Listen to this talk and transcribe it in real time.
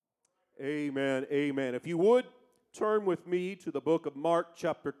Amen. Amen. If you would, turn with me to the book of Mark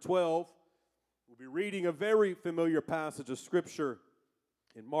chapter 12. We'll be reading a very familiar passage of Scripture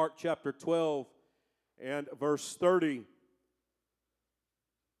in Mark chapter 12 and verse 30.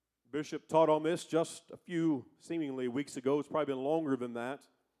 Bishop taught on this just a few seemingly weeks ago. It's probably been longer than that.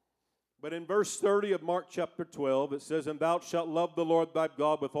 But in verse 30 of Mark chapter 12, it says, "And thou shalt love the Lord thy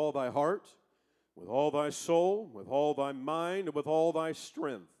God with all thy heart, with all thy soul, with all thy mind, and with all thy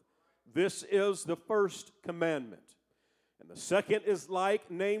strength. This is the first commandment. And the second is like,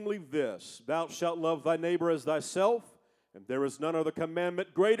 namely this, thou shalt love thy neighbor as thyself, and there is none other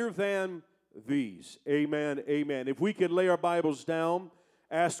commandment greater than these." Amen, amen. If we could lay our Bibles down,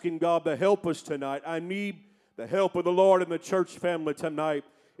 asking God to help us tonight. I need the help of the Lord and the church family tonight.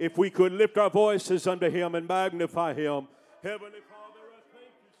 If we could lift our voices unto Him and magnify Him. Heavenly Father, I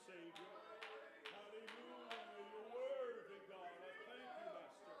thank you, Savior. Hallelujah. You're worthy, God. I thank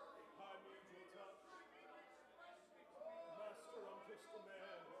you, Master. I need your touch. Master, I'm just a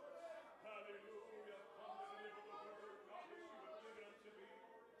man. Hallelujah. Come to deliver the word, God, that you have given unto me.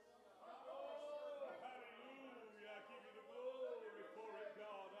 Oh, hallelujah. I give you the glory for it,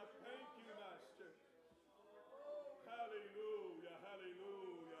 God. I thank you, Master. Hallelujah,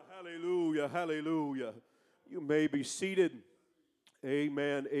 hallelujah, hallelujah, hallelujah. You may be seated.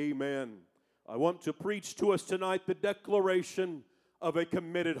 Amen, amen. I want to preach to us tonight the declaration of a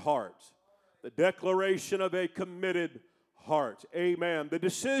committed heart. The declaration of a committed heart. Amen. The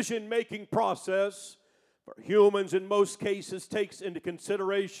decision-making process for humans in most cases takes into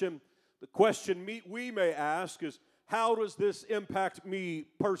consideration the question we may ask is, how does this impact me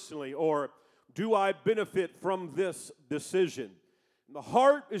personally, or do I benefit from this decision? And the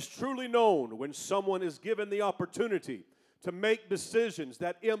heart is truly known when someone is given the opportunity to make decisions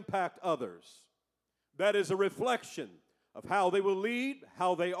that impact others. That is a reflection of how they will lead,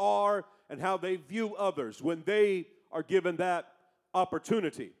 how they are, and how they view others when they are given that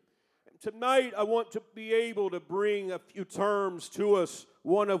opportunity. And tonight I want to be able to bring a few terms to us,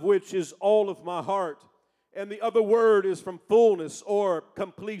 one of which is all of my heart, and the other word is from fullness or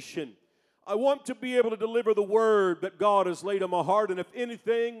completion. I want to be able to deliver the word that God has laid on my heart. And if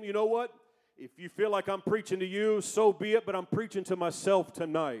anything, you know what? If you feel like I'm preaching to you, so be it, but I'm preaching to myself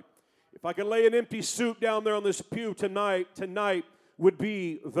tonight. If I can lay an empty suit down there on this pew tonight would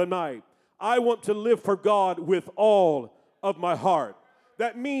be the night. I want to live for God with all of my heart.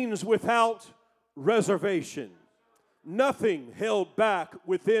 That means without reservation. Nothing held back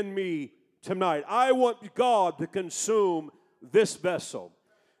within me tonight. I want God to consume this vessel.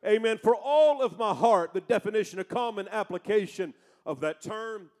 Amen. For all of my heart, the definition, a common application of that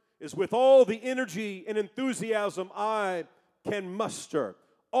term is with all the energy and enthusiasm I can muster.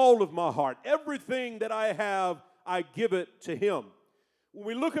 All of my heart. Everything that I have, I give it to Him. When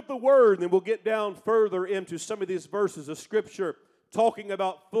we look at the Word, and we'll get down further into some of these verses of Scripture talking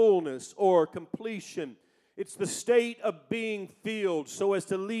about fullness or completion. It's the state of being filled so as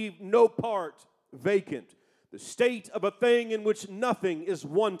to leave no part vacant. The state of a thing in which nothing is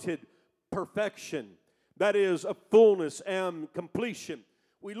wanted, perfection. That is a fullness and completion.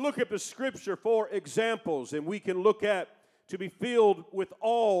 We look at the Scripture for examples, and we can look at to be filled with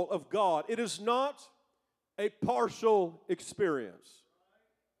all of God. It is not a partial experience.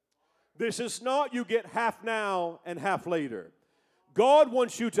 This is not you get half now and half later. God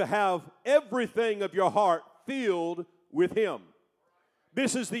wants you to have everything of your heart filled with Him.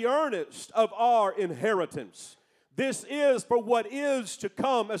 This is the earnest of our inheritance. This is for what is to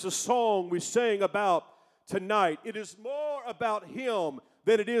come, as a song we sang about tonight. It is more about Him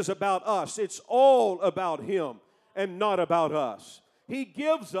than it is about us. It's all about Him and not about us. He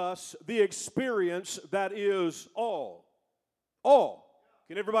gives us the experience that is all. All.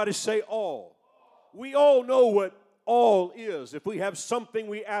 Can everybody say all? We all know what all is. If we have something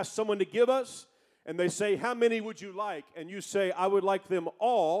we ask someone to give us, and they say, "How many would you like?" And you say, "I would like them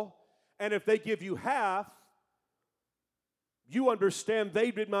all." And if they give you half, you understand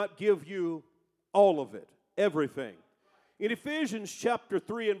they did not give you all of it, everything. In Ephesians chapter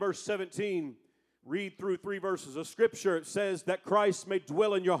 3 and verse 17, read through 3 verses of Scripture, it says that Christ may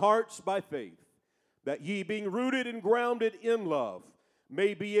dwell in your hearts by faith, that ye being rooted and grounded in love,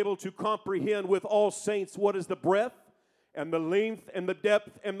 may be able to comprehend with all saints what is the breadth, and the length, and the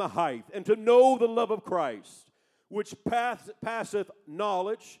depth, and the height, and to know the love of Christ, which passeth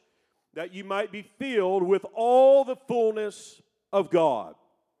knowledge, that ye might be filled with all the fullness of God.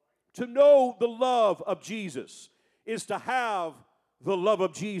 To know the love of Jesus is to have the love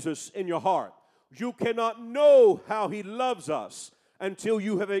of Jesus in your heart. You cannot know how He loves us until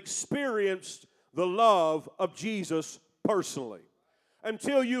you have experienced the love of Jesus personally.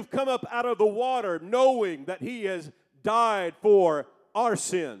 until you've come up out of the water knowing that He has died for our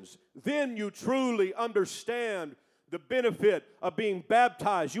sins. Then you truly understand the benefit of being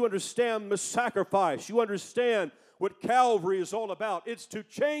baptized. You understand the sacrifice. You understand what Calvary is all about. It's to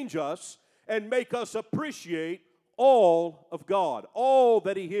change us and make us appreciate all of God, all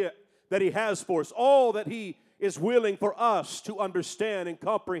that He has for us, all that He is willing for us to understand and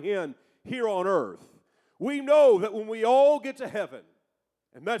comprehend here on earth. We know that when we all get to heaven,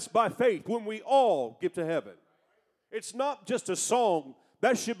 and that's by faith, when we all get to heaven, it's not just a song.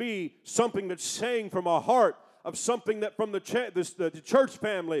 That should be something that's sang from our heart, of something that from the church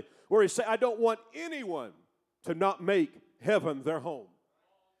family, where he say, I don't want anyone to not make heaven their home.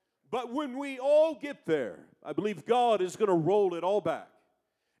 But when we all get there, I believe God is going to roll it all back.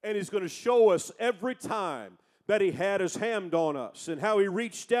 And He's going to show us every time that He had His hand on us and how He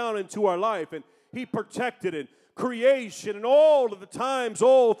reached down into our life and He protected it, creation and all of the times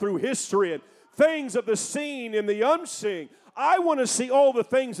all through history and things of the seen and the unseen. I want to see all the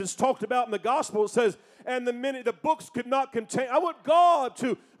things that's talked about in the gospel. It says, and the books could not contain. I want God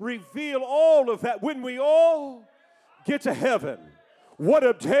to reveal all of that when we all get to heaven. What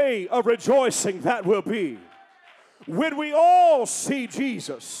a day of rejoicing that will be. When we all see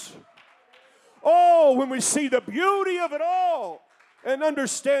Jesus. Oh, when we see the beauty of it all and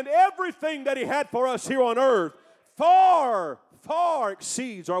understand everything that He had for us here on earth far, far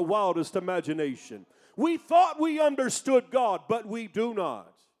exceeds our wildest imagination. We thought we understood God, but we do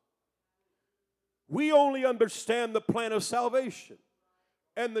not. We only understand the plan of salvation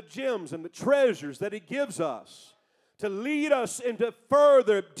and the gems and the treasures that He gives us to lead us into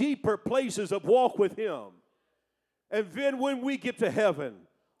further, deeper places of walk with Him. And then when we get to heaven,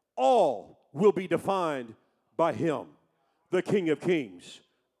 all will be defined by Him, the King of Kings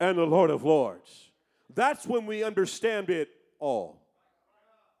and the Lord of Lords. That's when we understand it all.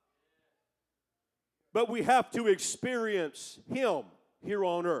 But we have to experience Him here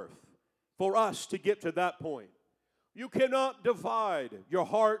on earth for us to get to that point. You cannot divide your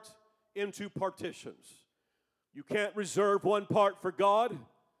heart into partitions. You can't reserve one part for God,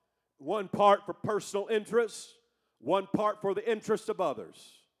 one part for personal interests, one part for the interest of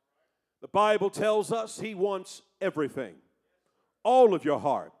others. The Bible tells us He wants everything, all of your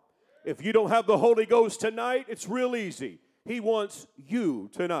heart. If you don't have the Holy Ghost tonight, it's real easy. He wants you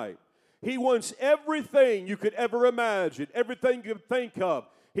tonight. He wants everything you could ever imagine, everything you could think of.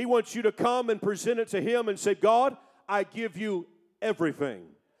 He wants you to come and present it to Him and say, God, I give you everything.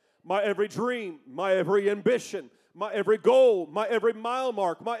 My every dream, my every ambition, my every goal, my every mile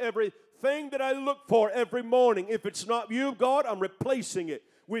mark, my everything that I look for every morning. If it's not you, God, I'm replacing it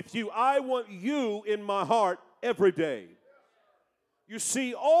with you. I want you in my heart every day. You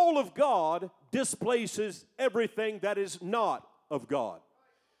see, all of God displaces everything that is not of God.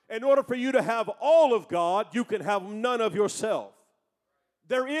 In order for you to have all of God, you can have none of yourself.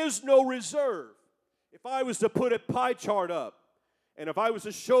 There is no reserve. If I was to put a pie chart up, and if I was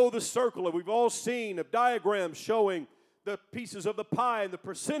to show the circle, and we've all seen a diagram showing the pieces of the pie and the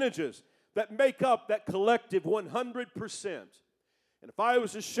percentages that make up that collective 100%. And if I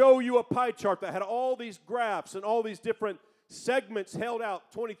was to show you a pie chart that had all these graphs and all these different segments held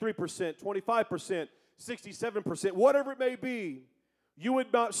out, 23%, 25%, 67%, whatever it may be, you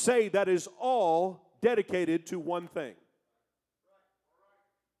would not say that is all dedicated to one thing.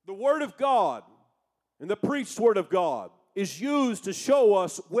 The Word of God and the preached Word of God is used to show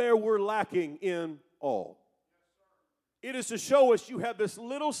us where we're lacking in all. It is to show us you have this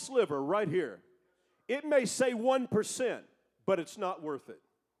little sliver right here. It may say 1%, but it's not worth it.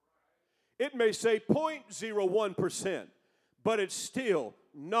 It may say 0.01%, but it's still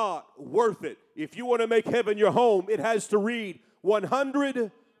not worth it. If you want to make heaven your home, it has to read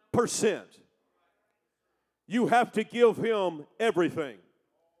 100%. You have to give Him everything.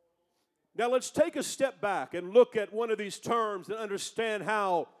 Now let's take a step back and look at one of these terms and understand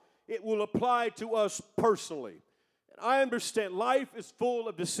how it will apply to us personally. And I understand life is full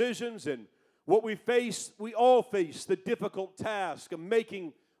of decisions, and what we all face the difficult task of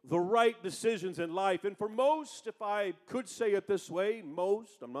making the right decisions in life. And for most, if I could say it this way,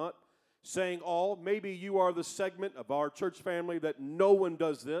 most, I'm not saying all, maybe you are the segment of our church family that no one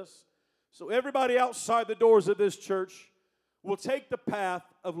does this. So everybody outside the doors of this church will take the path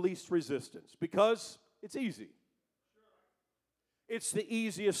of least resistance because it's easy. It's the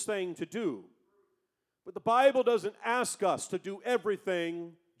easiest thing to do. But the Bible doesn't ask us to do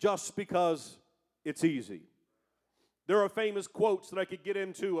everything just because it's easy. There are famous quotes that I could get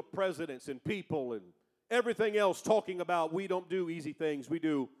into of presidents and people and everything else talking about we don't do easy things, we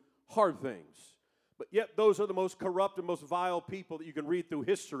do hard things. But yet those are the most corrupt and most vile people that you can read through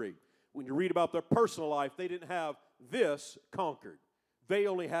history. When you read about their personal life, they didn't have this conquered. They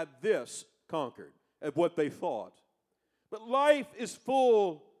only had this conquered of what they thought. But life is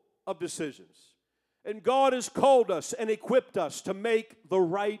full of decisions. And God has called us and equipped us to make the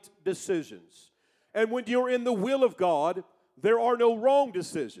right decisions. And when you're in the will of God, there are no wrong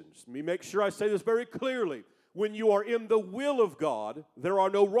decisions. Let me make sure I say this very clearly. When you are in the will of God, there are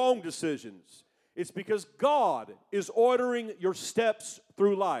no wrong decisions. It's because God is ordering your steps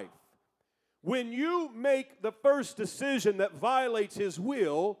through life. When you make the first decision that violates His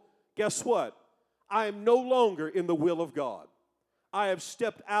will, guess what? I am no longer in the will of God. I have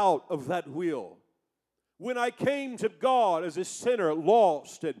stepped out of that will. When I came to God as a sinner,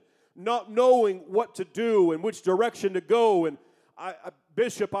 lost and not knowing what to do and which direction to go, and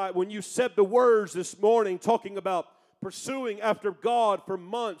Bishop, when you said the words this morning talking about pursuing after God for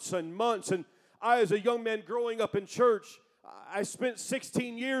months and months, and I as a young man growing up in church, I spent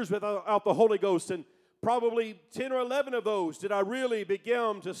 16 years without the Holy Ghost, and probably 10 or 11 of those did I really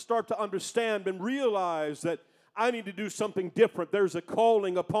begin to start to understand and realize that I need to do something different. There's a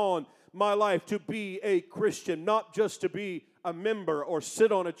calling upon my life to be a Christian, not just to be a member or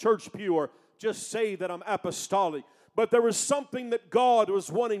sit on a church pew or just say that I'm apostolic. But there was something that God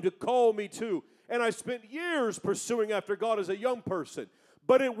was wanting to call me to, and I spent years pursuing after God as a young person.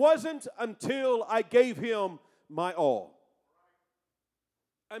 But it wasn't until I gave Him my all,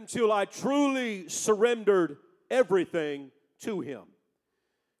 until I truly surrendered everything to Him.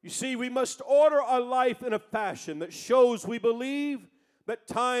 You see, we must order our life in a fashion that shows we believe that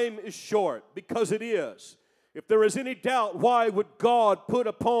time is short, because it is. If there is any doubt, why would God put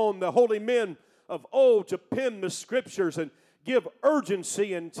upon the holy men of old to pen the Scriptures and give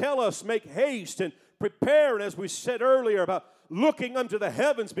urgency and tell us, make haste and prepare, and as we said earlier about looking unto the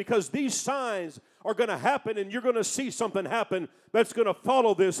heavens, because these signs are going to happen and you're going to see something happen that's going to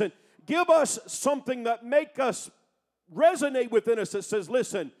follow this, and give us something that make us resonate within us that says,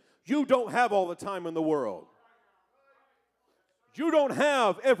 listen, you don't have all the time in the world. You don't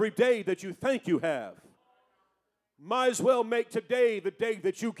have every day that you think you have. Might as well make today the day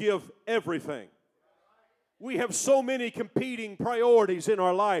that you give everything. We have so many competing priorities in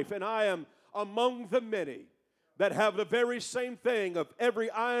our life, and I am among the many that have the very same thing of every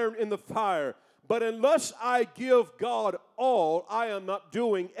iron in the fire. But unless I give God all, I am not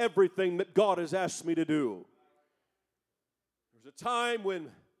doing everything that God has asked me to do. There's a time when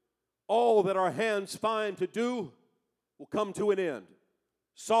all that our hands find to do will come to an end.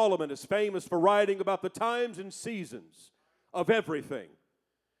 Solomon is famous for writing about the times and seasons of everything.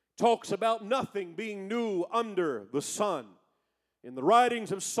 Talks about nothing being new under the sun. In the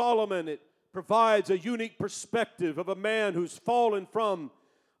writings of Solomon, it provides a unique perspective of a man who's fallen from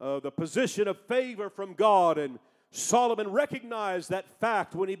the position of favor from God. And Solomon recognized that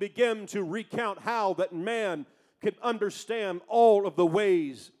fact when he began to recount how that man could understand all of the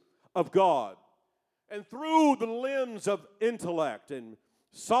ways of God. And through the lens of intellect, and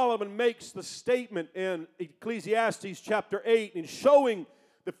Solomon makes the statement in Ecclesiastes chapter 8 in showing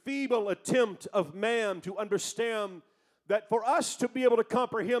the feeble attempt of man to understand that for us to be able to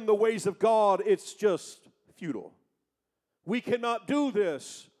comprehend the ways of God, it's just futile. We cannot do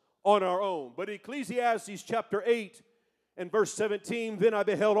this on our own. But Ecclesiastes chapter 8 and verse 17, then I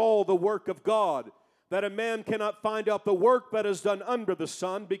beheld all the work of God, that a man cannot find out the work that is done under the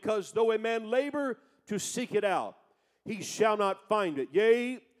sun, because though a man labor to seek it out, he shall not find it.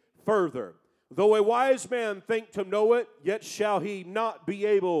 Yea, further, though a wise man think to know it, yet shall he not be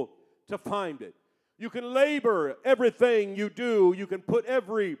able to find it. You can labor everything you do. You can put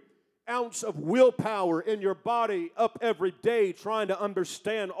every ounce of willpower in your body up every day trying to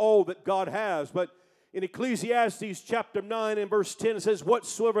understand all that God has. But in Ecclesiastes chapter 9 and verse 10, it says,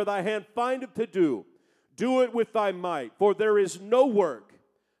 whatsoever thy hand findeth to do, do it with thy might. For there is no work,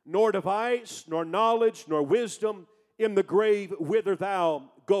 nor device, nor knowledge, nor wisdom in the grave whither thou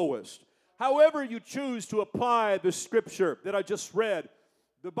goest. However you choose to apply the scripture that I just read,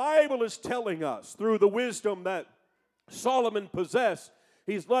 the Bible is telling us through the wisdom that Solomon possessed,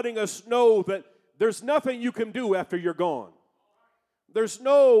 he's letting us know that there's nothing you can do after you're gone. There's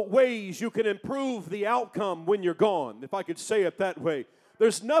no ways you can improve the outcome when you're gone, if I could say it that way.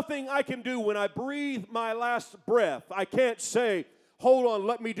 There's nothing I can do when I breathe my last breath. I can't say, hold on,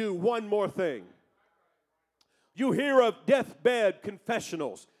 let me do one more thing. You hear of deathbed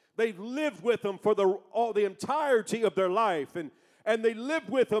confessionals. They've lived with them for the entirety of their life, and they lived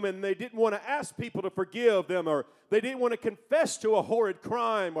with them, and they didn't want to ask people to forgive them, or they didn't want to confess to a horrid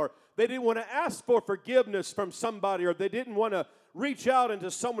crime, or they didn't want to ask for forgiveness from somebody, or they didn't want to reach out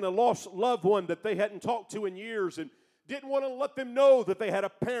into someone, a lost loved one that they hadn't talked to in years, and didn't want to let them know that they had a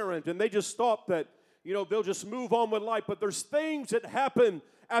parent, and they just thought that, they'll just move on with life. But there's things that happen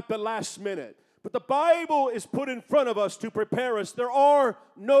at the last minute. But the Bible is put in front of us to prepare us. There are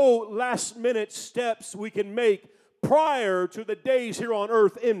no last minute steps we can make prior to the days here on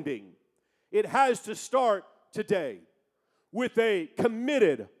earth ending. It has to start today with a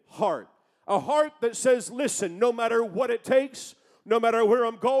committed heart. A heart that says, listen, no matter what it takes, no matter where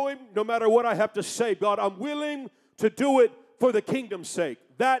I'm going, no matter what I have to say, God, I'm willing to do it for the kingdom's sake.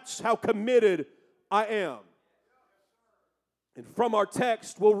 That's how committed I am. And from our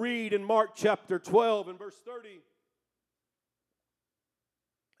text, we'll read in Mark chapter 12 and verse 30.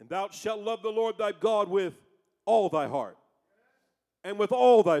 And thou shalt love the Lord thy God with all thy heart, and with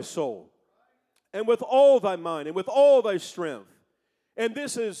all thy soul, and with all thy mind, and with all thy strength. And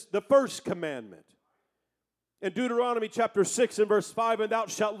this is the first commandment. In Deuteronomy chapter 6 and verse 5, and thou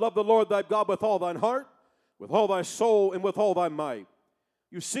shalt love the Lord thy God with all thine heart, with all thy soul, and with all thy might.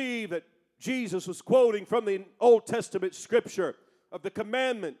 You see that Jesus was quoting from the Old Testament scripture of the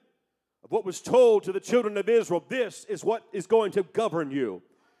commandment of what was told to the children of Israel. This is what is going to govern you.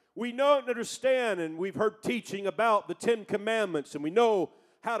 We know and understand, and we've heard teaching about the 10 Commandments, and we know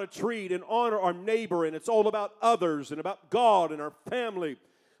how to treat and honor our neighbor, and it's all about others and about God and our family.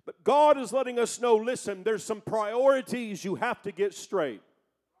 But God is letting us know, listen, there's some priorities you have to get straight.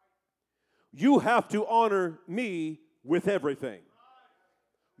 You have to honor me with everything.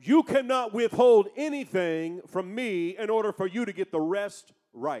 You cannot withhold anything from me in order for you to get the rest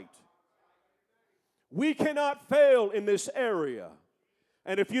right. We cannot fail in this area.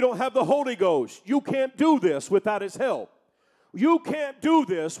 And if you don't have the Holy Ghost, you can't do this without His help. You can't do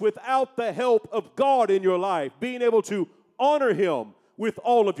this without the help of God in your life, being able to honor Him with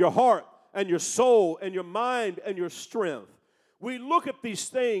all of your heart and your soul and your mind and your strength. We look at these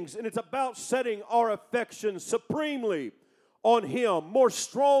things, and it's about setting our affections supremely on Him more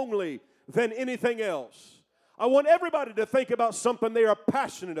strongly than anything else. I want everybody to think about something they are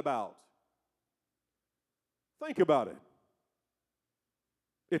passionate about. Think about it.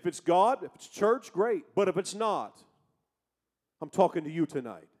 If it's God, if it's church, great. But if it's not, I'm talking to you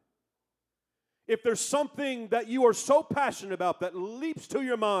tonight. If there's something that you are so passionate about that leaps to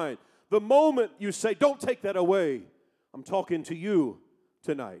your mind, the moment you say, don't take that away, I'm talking to you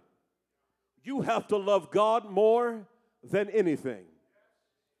tonight. You have to love God more than anything.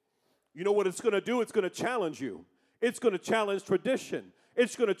 You know what it's going to do? It's going to challenge you. It's going to challenge tradition.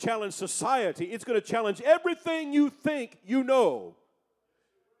 It's going to challenge society. It's going to challenge everything you think you know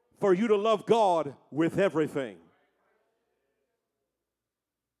for you to love God with everything.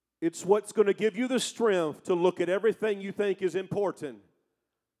 It's what's going to give you the strength to look at everything you think is important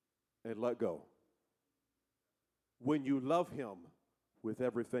and let go. When you love Him with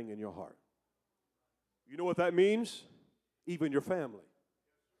everything in your heart. You know what that means? Even your family.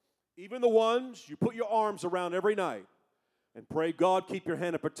 Even the ones you put your arms around every night and pray, God, keep your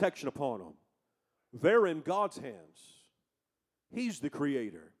hand of protection upon them. They're in God's hands. He's the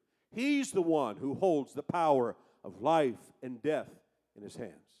creator. He's the one who holds the power of life and death in His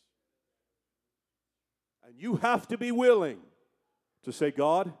hands. And you have to be willing to say,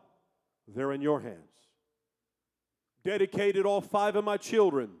 God, they're in your hands. Dedicated all 5 of my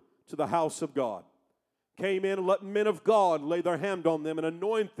children to the house of God. Came in and let men of God lay their hand on them and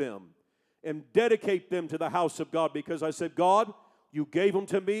anoint them and dedicate them to the house of God, because I said, God, you gave them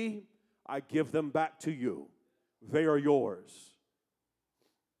to me, I give them back to you. They are yours.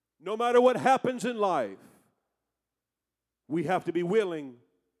 No matter what happens in life, we have to be willing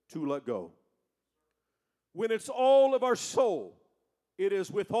to let go. When it's all of our soul, it is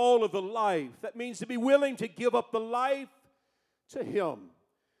with all of the life. That means to be willing to give up the life to Him.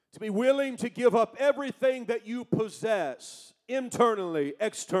 To be willing to give up everything that you possess, internally,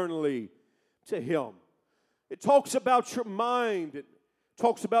 externally, to Him. It talks about your mind. It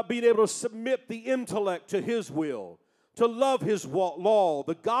talks about being able to submit the intellect to His will, to love His law,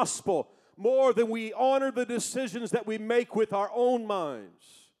 the gospel, more than we honor the decisions that we make with our own minds.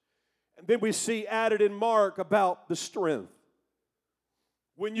 And then we see added in Mark about the strength.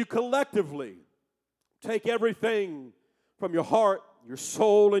 When you collectively take everything from your heart, your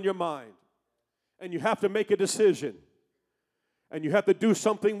soul, and your mind, and you have to make a decision, and you have to do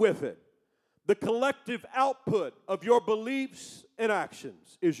something with it, the collective output of your beliefs and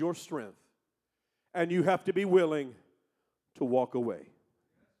actions is your strength. And you have to be willing to walk away.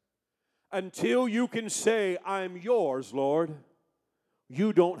 Until you can say, I'm yours, Lord,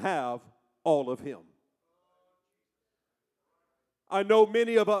 you don't have all of Him. I know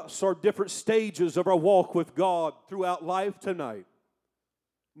many of us are different stages of our walk with God throughout life tonight.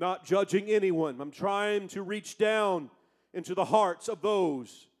 Not judging anyone. I'm trying to reach down into the hearts of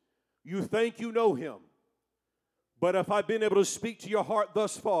those you think you know Him. But if I've been able to speak to your heart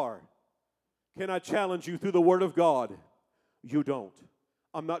thus far, can I challenge you through the Word of God? You don't.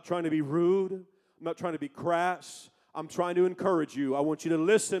 I'm not trying to be rude. I'm not trying to be crass. I'm trying to encourage you. I want you to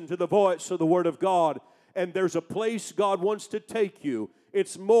listen to the voice of the Word of God. And there's a place God wants to take you.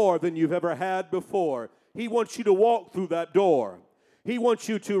 It's more than you've ever had before. He wants you to walk through that door. He wants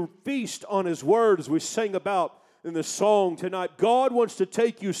you to feast on His Word, as we sang about in the song tonight. God wants to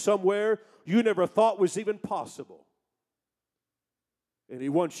take you somewhere you never thought was even possible. And He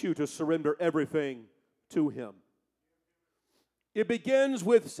wants you to surrender everything to Him. It begins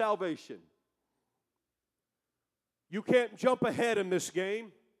with salvation. You can't jump ahead in this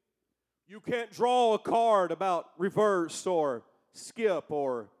game. You can't draw a card about reverse or skip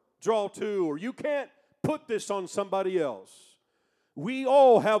or draw two, or you can't put this on somebody else. We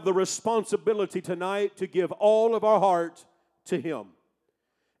all have the responsibility tonight to give all of our heart to Him.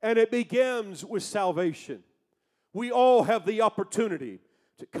 And it begins with salvation. We all have the opportunity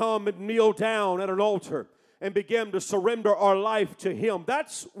to come and kneel down at an altar and begin to surrender our life to Him.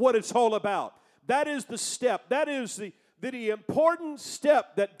 That's what it's all about. That is the step. That is the important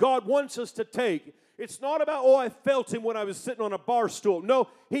step that God wants us to take. It's not about, oh, I felt Him when I was sitting on a bar stool. No,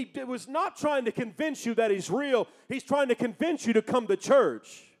 He was not trying to convince you that He's real. He's trying to convince you to come to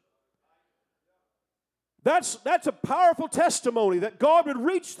church. That's a powerful testimony that God would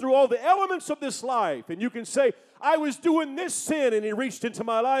reach through all the elements of this life. And you can say, I was doing this sin, and He reached into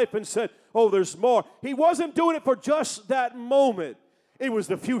my life and said, oh, there's more. He wasn't doing it for just that moment. It was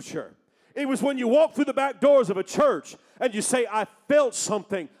the future. It was when you walk through the back doors of a church and you say, I felt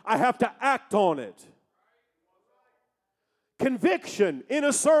something. I have to act on it. Conviction in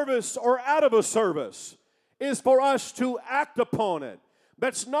a service or out of a service is for us to act upon it.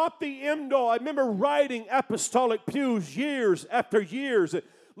 That's not the end all. I remember riding apostolic pews years after years,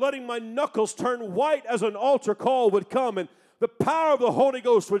 letting my knuckles turn white as an altar call would come, and the power of the Holy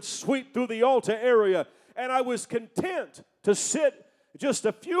Ghost would sweep through the altar area, and I was content to sit just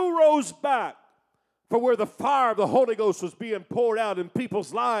a few rows back for where the fire of the Holy Ghost was being poured out and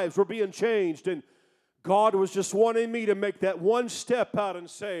people's lives were being changed. And God was just wanting me to make that one step out and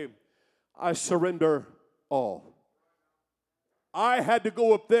say, I surrender all. I had to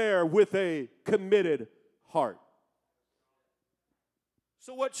go up there with a committed heart.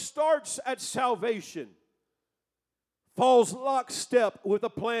 So what starts at salvation falls lockstep with a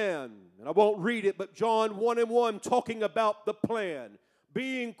plan. And I won't read it, but John 1:1 talking about the plan.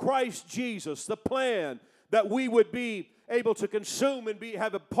 Being Christ Jesus, the plan that we would be able to consume and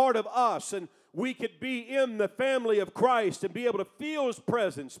have a part of us, and we could be in the family of Christ and be able to feel His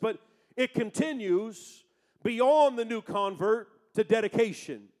presence. But it continues beyond the new convert to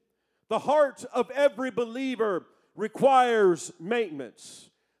dedication. The heart of every believer requires maintenance.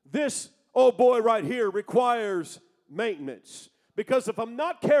 This, oh boy, right here requires maintenance. Because if I'm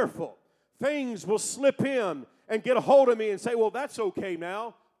not careful, things will slip in and get a hold of me and say, well, that's okay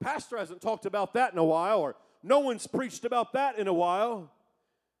now. Pastor hasn't talked about that in a while, or no one's preached about that in a while.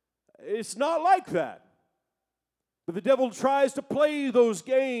 It's not like that. But the devil tries to play those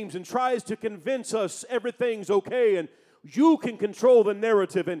games and tries to convince us everything's okay, and you can control the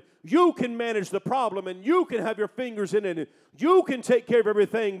narrative, and you can manage the problem, and you can have your fingers in it, and you can take care of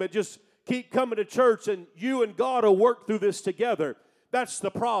everything, but just keep coming to church, and you and God will work through this together. That's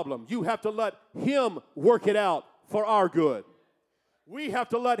the problem. You have to let Him work it out for our good. We have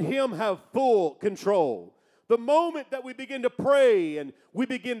to let Him have full control. The moment that we begin to pray and we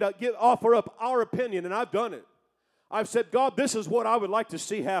begin to offer up our opinion, and I've done it. I've said, God, this is what I would like to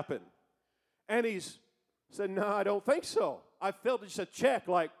see happen. And He's said, no, I don't think so. I felt just a check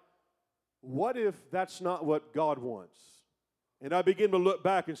like, what if that's not what God wants? And I begin to look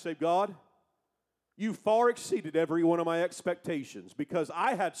back and say, God, You far exceeded every one of my expectations, because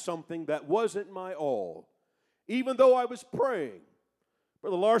I had something that wasn't my all. Even though I was praying,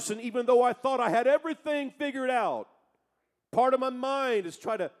 Brother Larson, even though I thought I had everything figured out, part of my mind is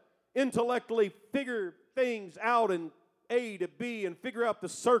trying to intellectually figure things out, and A to B, and figure out the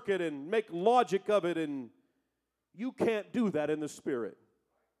circuit and make logic of it, and you can't do that in the Spirit.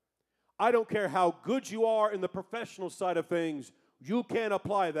 I don't care how good you are in the professional side of things, you can't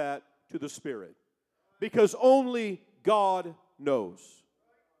apply that to the Spirit, because only God knows.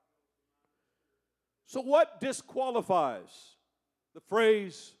 So what disqualifies the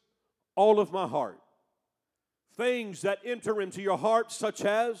phrase, all of my heart? Things that enter into your heart, such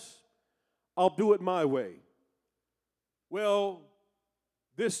as, I'll do it my way. Well,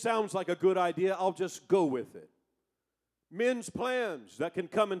 this sounds like a good idea, I'll just go with it. Men's plans that can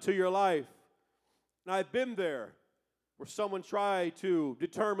come into your life. And I've been there where someone tried to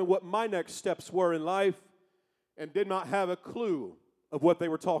determine what my next steps were in life and did not have a clue of what they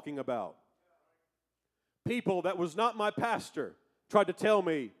were talking about. People that was not my pastor tried to tell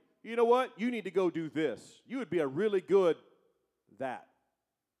me, you know what, you need to go do this. You would be a really good that.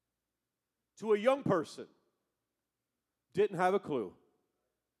 To a young person, didn't have a clue.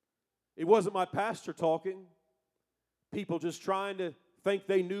 It wasn't my pastor talking. People just trying to think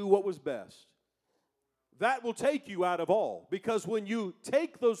they knew what was best. That will take you out of all, because when you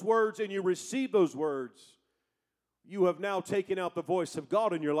take those words and you receive those words, you have now taken out the voice of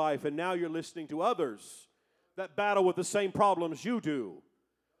God in your life, and now you're listening to others that battle with the same problems you do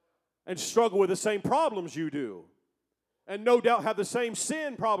and struggle with the same problems you do and no doubt have the same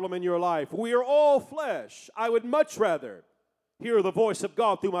sin problem in your life. We are all flesh. I would much rather hear the voice of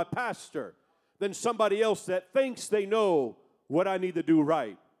God through my pastor than somebody else that thinks they know what I need to do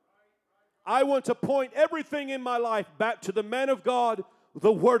right. I want to point everything in my life back to the man of God,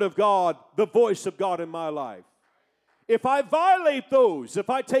 the Word of God, the voice of God in my life. If I violate those, if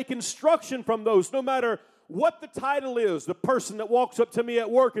I take instruction from those, no matter what the title is, the person that walks up to me at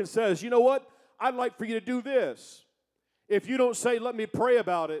work and says, you know what, I'd like for you to do this. If you don't say, let me pray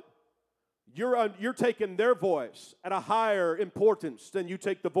about it, you're taking their voice at a higher importance than you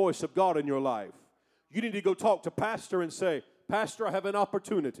take the voice of God in your life. You need to go talk to pastor and say, Pastor, I have an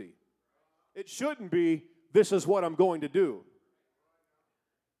opportunity. It shouldn't be, this is what I'm going to do.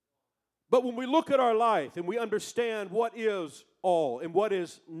 But when we look at our life and we understand what is all and what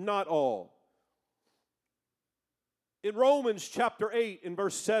is not all, in Romans chapter 8 in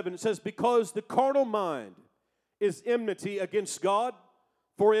verse 7, it says, because the carnal mind is enmity against God,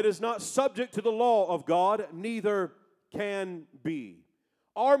 for it is not subject to the law of God, neither can be.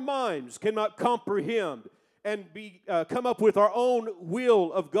 Our minds cannot comprehend and come up with our own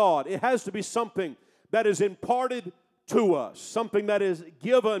will of God. It has to be something that is imparted to us, something that is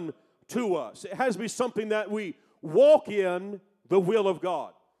given to us. It has to be something that we walk in the will of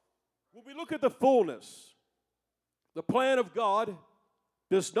God. When we look at the fullness, the plan of God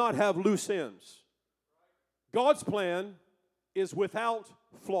does not have loose ends. God's plan is without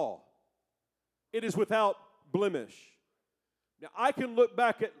flaw. It is without blemish. Now, I can look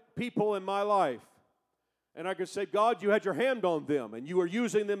back at people in my life, and I can say, God, you had your hand on them, and you were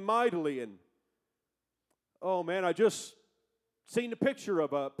using them mightily. And, oh, man, I just seen a picture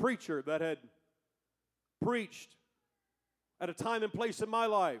of a preacher that had preached at a time and place in my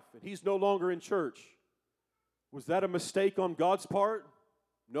life, and he's no longer in church. Was that a mistake on God's part?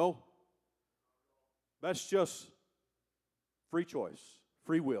 No. That's just free choice,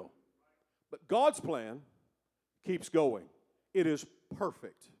 free will. But God's plan keeps going. It is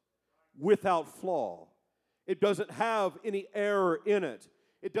perfect, without flaw. It doesn't have any error in it.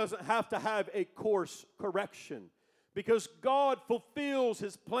 It doesn't have to have a course correction, because God fulfills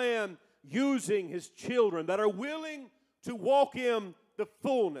His plan using His children that are willing to walk in the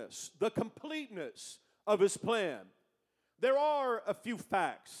fullness, the completeness of His plan. There are a few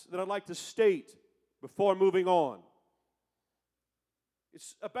facts that I'd like to state before moving on.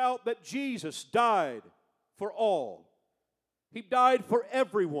 It's about that Jesus died for all. He died for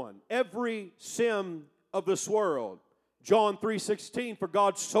everyone, every sin of this world. John 3:16, for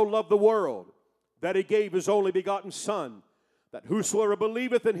God so loved the world that He gave His only begotten Son, that whosoever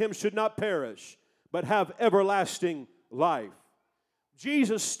believeth in Him should not perish, but have everlasting life.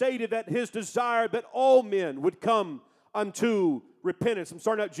 Jesus stated that His desire that all men would come unto repentance. I'm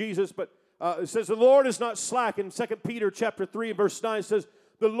starting out Jesus, but it says the Lord is not slack. In 2 Peter chapter 3 and verse 9 says,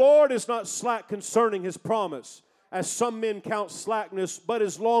 the Lord is not slack concerning His promise, as some men count slackness, but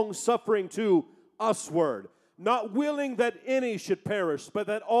is long-suffering to usward, not willing that any should perish, but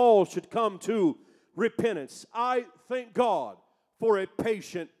that all should come to repentance. I thank God for a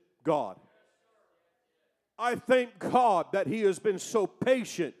patient God. I thank God that He has been so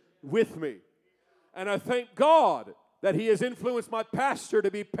patient with me. And I thank God that He has influenced my pastor to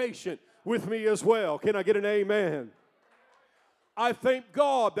be patient with me as well. Can I get an amen? I thank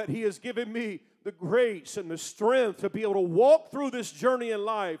God that He has given me the grace and the strength to be able to walk through this journey in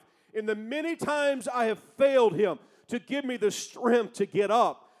life. In the many times I have failed Him, to give me the strength to get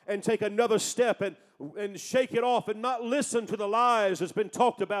up and take another step and shake it off and not listen to the lies that's been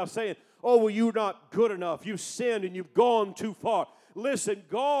talked about saying, oh, well, you're not good enough. You've sinned and you've gone too far. Listen,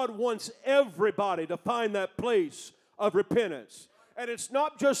 God wants everybody to find that place of repentance. And it's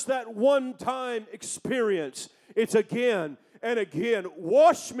not just that one-time experience. It's again and again.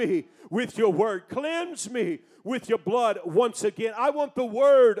 Wash me with your word. Cleanse me with your blood once again. I want the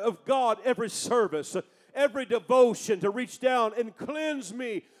word of God every service, every devotion to reach down and cleanse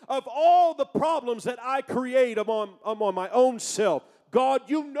me of all the problems that I create among my own self. God,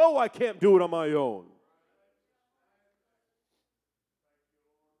 you know I can't do it on my own.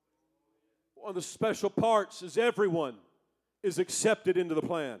 One of the special parts is everyone is accepted into the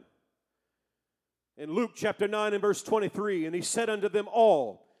plan. In Luke chapter 9 and verse 23, and he said unto them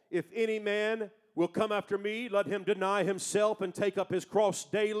all, if any man will come after me, let him deny himself and take up his cross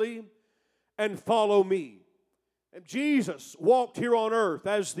daily and follow me. And Jesus walked here on earth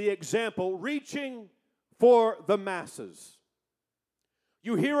as the example, reaching for the masses.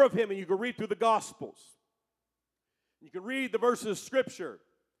 You hear of him and you can read through the Gospels. You can read the verses of Scripture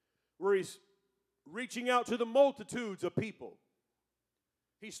where he's reaching out to the multitudes of people.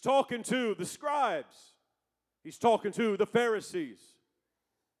 He's talking to the scribes. He's talking to the Pharisees.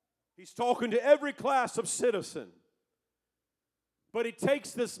 He's talking to every class of citizen. But he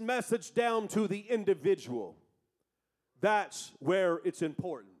takes this message down to the individual. That's where it's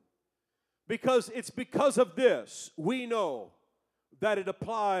important. Because it's because of this we know that it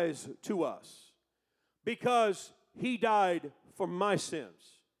applies to us. Because he died for my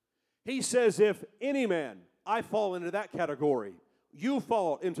sins. He says, if any man, I fall into that category, you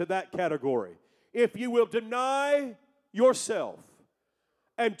fall into that category. If you will deny yourself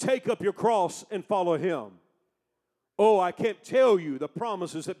and take up your cross and follow him, oh, I can't tell you the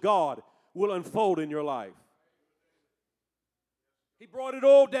promises that God will unfold in your life. He brought it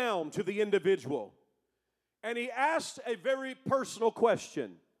all down to the individual. And he asked a very personal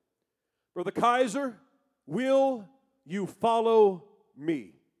question. Brother Kaiser, will you follow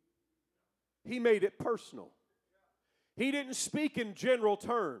me? He made it personal. He didn't speak in general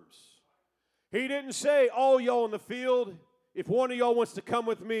terms. He didn't say, all y'all in the field, if one of y'all wants to come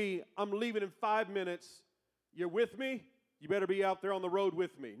with me, I'm leaving in 5 minutes. You're with me? You better be out there on the road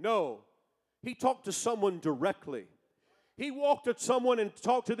with me. No. He talked to someone directly. He walked at someone and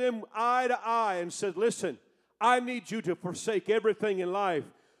talked to them eye to eye and said, listen, I need you to forsake everything in life.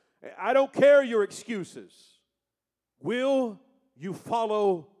 I don't care your excuses. Will you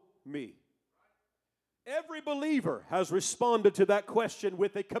follow me? Every believer has responded to that question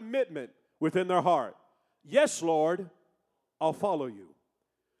with a commitment within their heart. Yes, Lord, I'll follow you.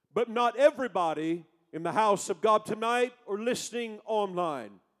 But not everybody in the house of God tonight or listening online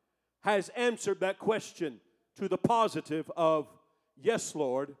has answered that question to the positive of, yes,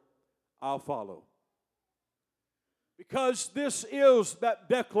 Lord, I'll follow. Because this is that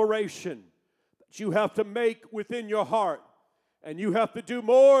declaration that you have to make within your heart. And you have to do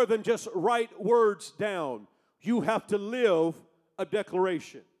more than just write words down. You have to live a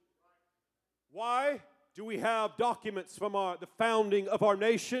declaration. Why do we have documents from the founding of our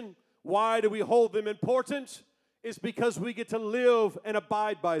nation? Why do we hold them important? It's because we get to live and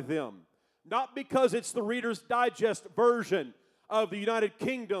abide by them. Not because it's the Reader's Digest version of the United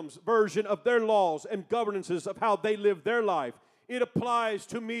Kingdom's version of their laws and governances of how they live their life. It applies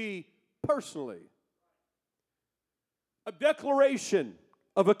to me personally. A declaration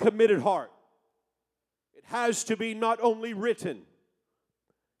of a committed heart. It has to be not only written,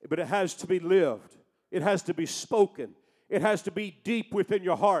 but it has to be lived. It has to be spoken. It has to be deep within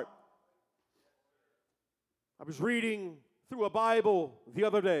your heart. I was reading through a Bible the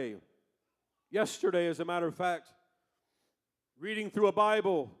other day, yesterday as a matter of fact, reading through a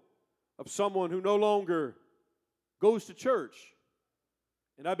Bible of someone who no longer goes to church.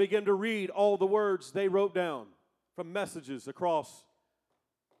 And I began to read all the words they wrote down from messages across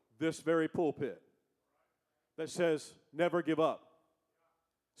this very pulpit that says, never give up.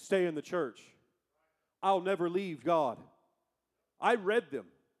 Stay in the church. I'll never leave God. I read them.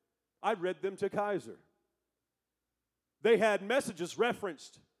 I read them to Kaiser. They had messages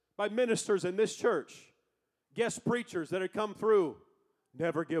referenced by ministers in this church, guest preachers that had come through.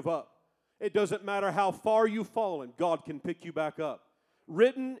 Never give up. It doesn't matter how far you've fallen, God can pick you back up.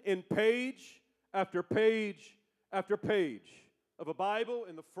 Written in page after page after page of a Bible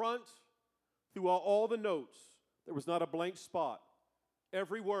in the front, through all the notes, there was not a blank spot.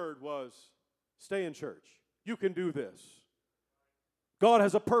 Every word was, stay in church. You can do this. God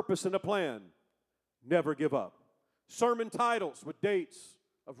has a purpose and a plan. Never give up. Sermon titles with dates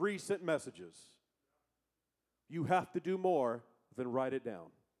of recent messages. You have to do more than write it down.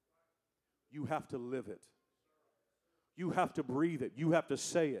 You have to live it. You have to breathe it. You have to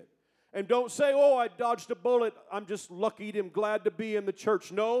say it. And don't say, oh, I dodged a bullet. I'm just lucky and glad to be in the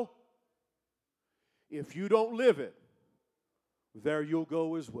church. No. If you don't live it, there you'll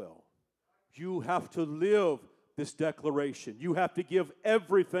go as well. You have to live this declaration. You have to give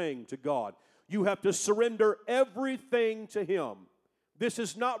everything to God. You have to surrender everything to Him. This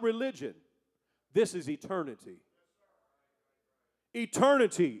is not religion. This is eternity.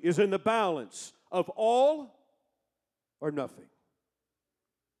 Eternity is in the balance of all or nothing.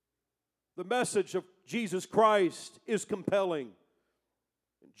 The message of Jesus Christ is compelling.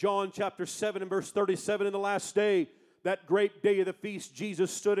 In John chapter 7 and verse 37, in the last day, that great day of the feast,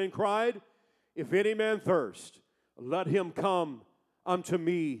 Jesus stood and cried, "If any man thirst, let him come unto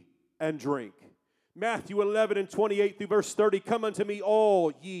me and drink." Matthew 11 and 28 through verse 30, "Come unto me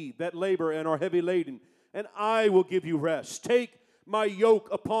all ye that labor and are heavy laden, and I will give you rest. Take my yoke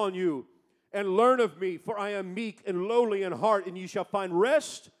upon you, and learn of me, for I am meek and lowly in heart, and ye shall find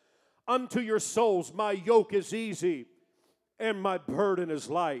rest unto your souls. My yoke is easy, and my burden is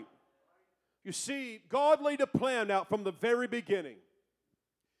light." You see, God laid a plan out from the very beginning,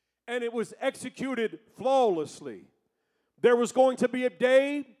 and it was executed flawlessly. There was going to be a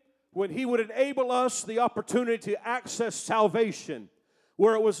day when He would enable us the opportunity to access salvation,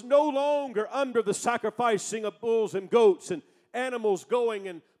 where it was no longer under the sacrificing of bulls and goats and animals going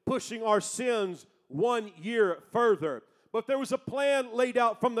and pushing our sins 1 year further. But there was a plan laid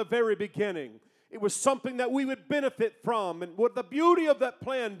out from the very beginning. It was something that we would benefit from. And what the beauty of that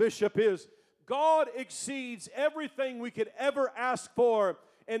plan, Bishop, is God exceeds everything we could ever ask for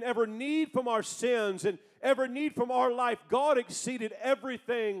and ever need from our sins and ever need from our life. God exceeded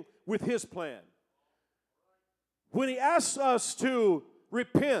everything with His plan. When He asks us to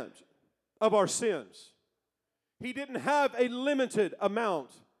repent of our sins, He didn't have a limited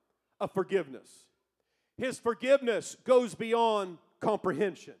amount of forgiveness. His forgiveness goes beyond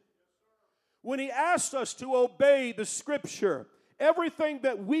comprehension. When He asked us to obey the Scripture, everything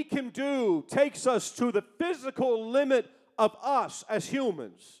that we can do takes us to the physical limit of us as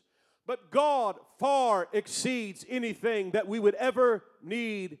humans. But God far exceeds anything that we would ever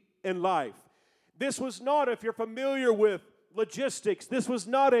need in life. This was not, if you're familiar with logistics, this was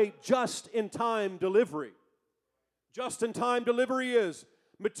not a just-in-time delivery. Just-in-time delivery is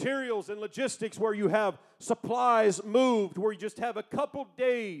materials and logistics where you have supplies moved, where you just have a couple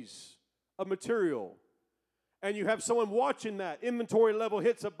days of material. And you have someone watching that. Inventory level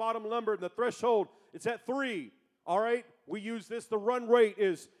hits a bottom number and the threshold, it's at 3. All right, we use this. The run rate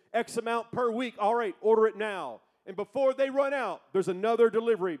is X amount per week. All right, order it now. And before they run out, there's another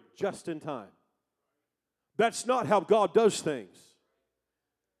delivery just in time. That's not how God does things.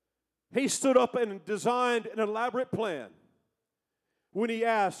 He stood up and designed an elaborate plan when He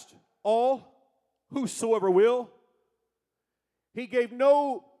asked all, whosoever will. He gave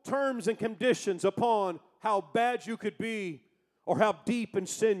no terms and conditions upon how bad you could be or how deep in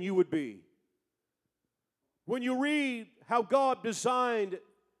sin you would be. When you read how God designed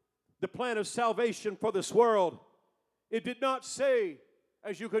the plan of salvation for this world, it did not say,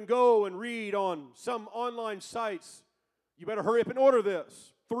 as you can go and read on some online sites, you better hurry up and order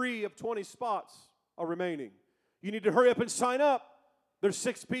this. 3 of 20 spots are remaining. You need to hurry up and sign up. There's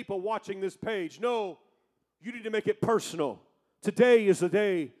 6 people watching this page. No, you need to make it personal. Today is the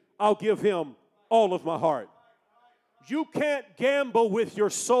day I'll give Him all of my heart. You can't gamble with your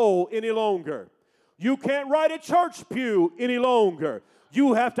soul any longer. You can't ride a church pew any longer.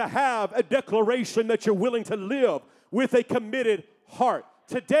 You have to have a declaration that you're willing to live with a committed heart.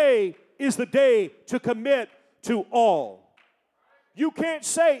 Today is the day to commit to all. You can't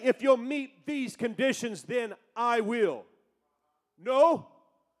say, if you'll meet these conditions, then I will. No,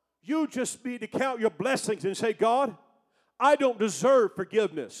 you just need to count your blessings and say, God, I don't deserve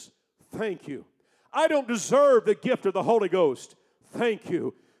forgiveness. Thank you. I don't deserve the gift of the Holy Ghost. Thank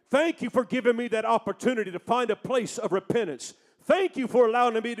you. Thank you for giving me that opportunity to find a place of repentance. Thank you for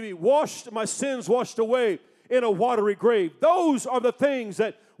allowing me to be washed, my sins washed away in a watery grave. Those are the things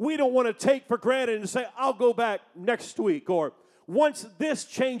that we don't want to take for granted and say, I'll go back next week, or once this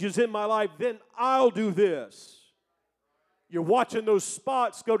changes in my life, then I'll do this. You're watching those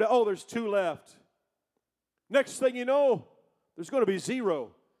spots go to, oh, there's 2 left. Next thing you know, there's going to be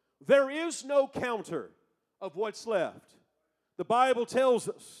 0. There is no counter of what's left. The Bible tells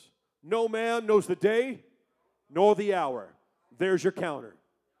us, no man knows the day nor the hour. There's your counter.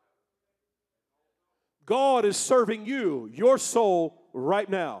 God is serving you, your soul, right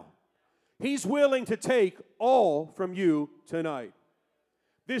now. He's willing to take all from you tonight.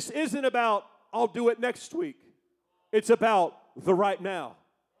 This isn't about, I'll do it next week. It's about the right now.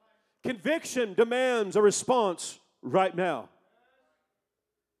 Conviction demands a response right now.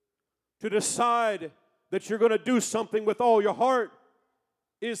 To decide that you're going to do something with all your heart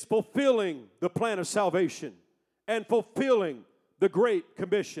is fulfilling the plan of salvation and fulfilling the Great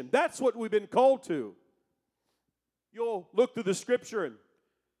Commission. That's what we've been called to. You'll look through the scripture, and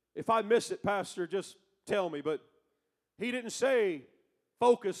if I miss it, Pastor, just tell me. But he didn't say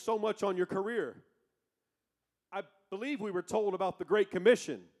focus so much on your career. I believe we were told about the Great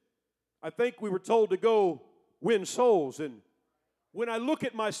Commission. I think we were told to go win souls. And when I look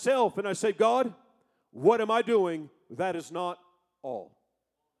at myself and I say, God, what am I doing? That is not all.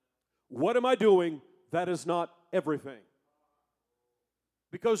 What am I doing? That is not everything.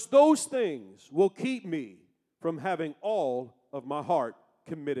 Because those things will keep me from having all of my heart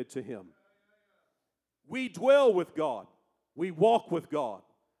committed to Him. We dwell with God. We walk with God.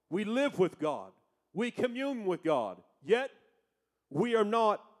 We live with God. We commune with God. Yet, we are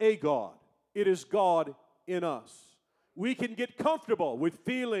not a God. It is God in us. We can get comfortable with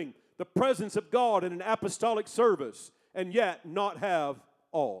feeling the presence of God in an apostolic service and yet not have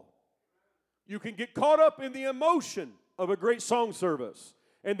all. You can get caught up in the emotion of a great song service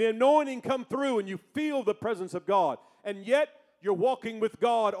and the anointing come through and you feel the presence of God, and yet you're walking with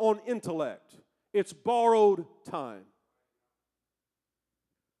God on intellect. It's borrowed time.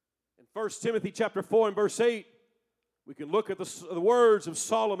 In 1 Timothy chapter 4 and verse 8, we can look at the words of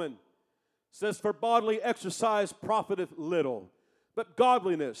Solomon. It says, for bodily exercise profiteth little, but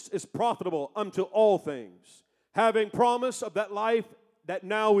godliness is profitable unto all things, having promise of that life that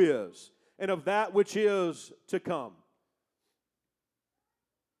now is, and of that which is to come.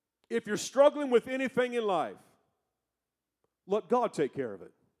 If you're struggling with anything in life, let God take care of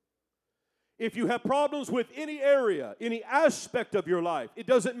it. If you have problems with any area, any aspect of your life, it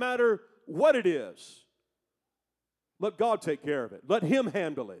doesn't matter what it is, let God take care of it. Let Him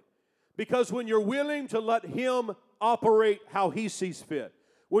handle it. Because when you're willing to let Him operate how He sees fit,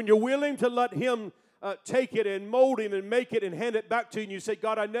 when you're willing to let Him take it and mold it and make it and hand it back to you, and you say,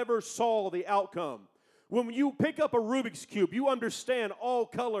 God, I never saw the outcome. When you pick up a Rubik's Cube, you understand all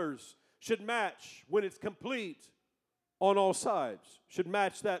colors should match when it's complete on all sides. Should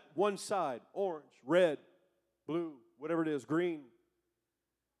match that one side, orange, red, blue, whatever it is, green.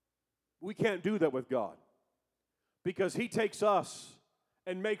 We can't do that with God because He takes us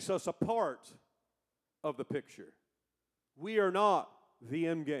and makes us a part of the picture. We are not the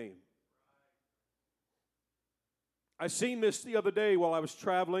end game. I seen this the other day while I was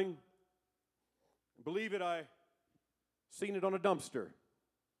traveling. Believe it, I seen it on a dumpster.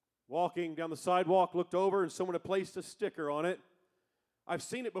 Walking down the sidewalk, looked over, and someone had placed a sticker on it. I've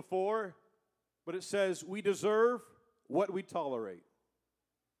seen it before, but it says, we deserve what we tolerate.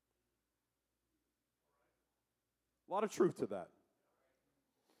 A lot of truth to that.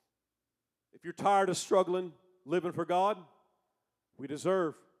 If you're tired of struggling, living for God, we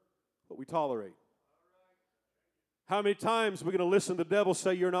deserve what we tolerate. How many times are we going to listen to the devil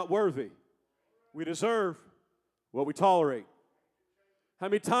say you're not worthy? We deserve what we tolerate. How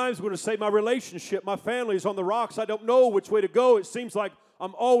many times are we going to say my relationship, my family is on the rocks, I don't know which way to go, it seems like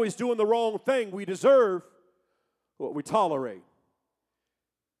I'm always doing the wrong thing. We deserve what we tolerate.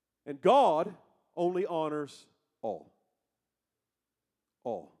 And God only honors all.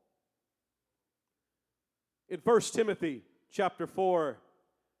 All. In 1 Timothy chapter 4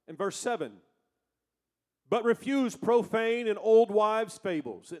 and verse 7, but refuse profane and old wives'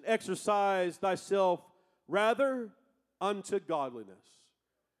 fables, and exercise thyself rather unto godliness.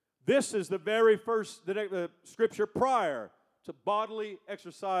 This is the very first the scripture prior to bodily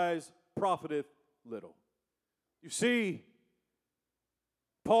exercise profiteth little. You see,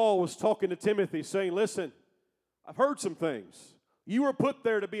 Paul was talking to Timothy saying, listen, I've heard some things. You were put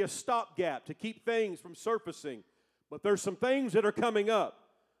there to be a stopgap, to keep things from surfacing. But there's some things that are coming up.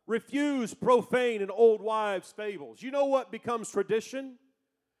 Refuse profane and old wives' fables. You know what becomes tradition?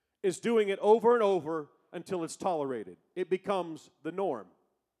 Is doing it over and over until it's tolerated. It becomes the norm.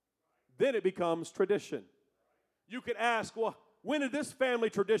 Then it becomes tradition. You could ask, well, when did this family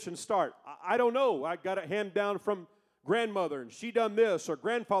tradition start? I don't know. I got it handed down from grandmother, and she done this, or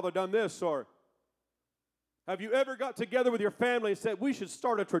grandfather done this, or have you ever got together with your family and said, we should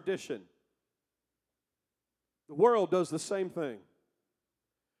start a tradition? The world does the same thing.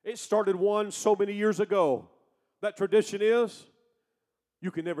 It started one so many years ago. That tradition is,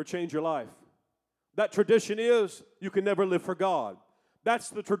 you can never change your life. That tradition is, you can never live for God. That's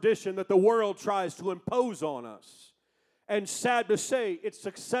the tradition that the world tries to impose on us. And sad to say, it's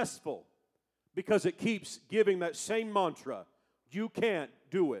successful because it keeps giving that same mantra. You can't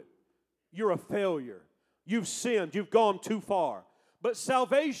do it. You're a failure. You've sinned. You've gone too far. But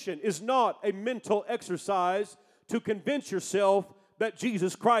salvation is not a mental exercise to convince yourself that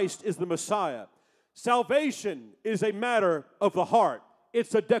Jesus Christ is the Messiah. Salvation is a matter of the heart.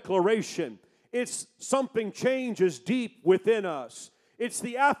 It's a declaration. It's something changes deep within us. It's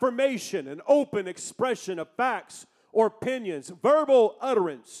the affirmation, an open expression of facts or opinions. Verbal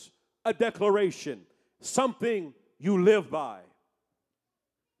utterance, a declaration, something you live by.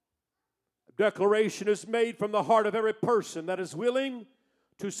 A declaration is made from the heart of every person that is willing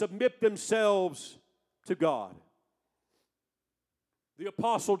to submit themselves to God. The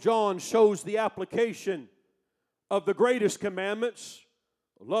Apostle John shows the application of the greatest commandments.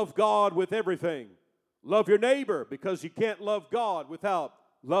 Love God with everything. Love your neighbor, because you can't love God without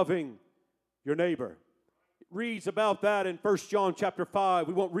loving your neighbor. It reads about that in 1 John chapter 5.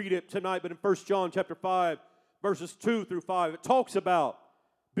 We won't read it tonight, but in 1 John chapter 5, verses 2 through 5, it talks about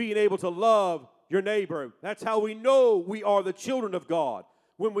being able to love your neighbor. That's how we know we are the children of God.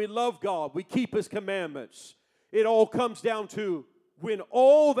 When we love God, we keep His commandments. It all comes down to when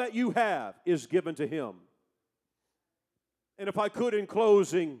all that you have is given to Him. And if I could, in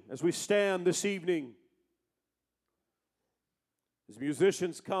closing, as we stand this evening, as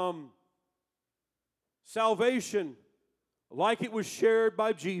musicians come, salvation, like it was shared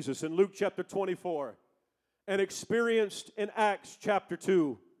by Jesus in Luke chapter 24 and experienced in Acts chapter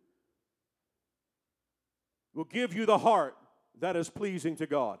 2, will give you the heart that is pleasing to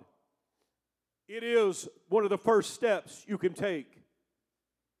God. It is one of the first steps you can take.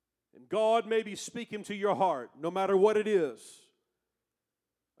 And God may be speaking to your heart, no matter what it is.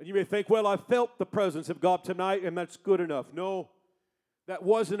 And you may think, well, I felt the presence of God tonight, and that's good enough. No, that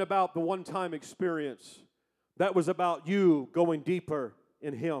wasn't about the one-time experience. That was about you going deeper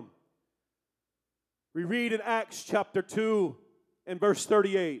in Him. We read in Acts chapter 2 and verse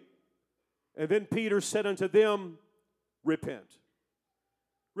 38, and then Peter said unto them, repent.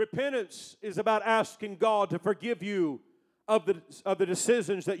 Repentance is about asking God to forgive you of the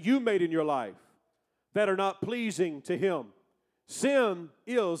decisions that you made in your life that are not pleasing to Him. Sin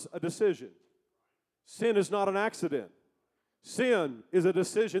is a decision. Sin is not an accident. Sin is a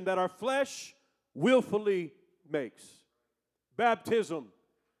decision that our flesh willfully makes. Baptism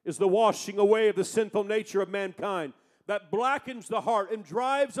is the washing away of the sinful nature of mankind that blackens the heart and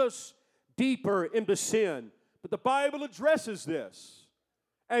drives us deeper into sin. But the Bible addresses this.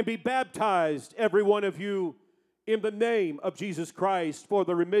 And be baptized, every one of you, in the name of Jesus Christ for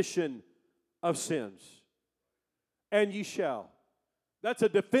the remission of sins. And ye shall. That's a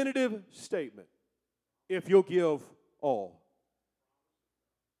definitive statement. If you'll give all.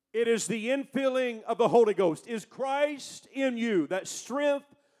 It is the infilling of the Holy Ghost. Is Christ in you, that strength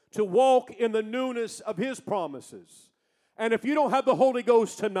to walk in the newness of His promises? And if you don't have the Holy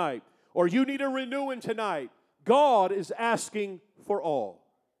Ghost tonight, or you need a renewing tonight, God is asking for all.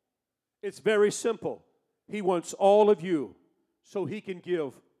 It's very simple. He wants all of you so He can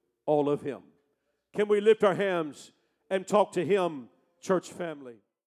give all of Him. Can we lift our hands and talk to Him, church family?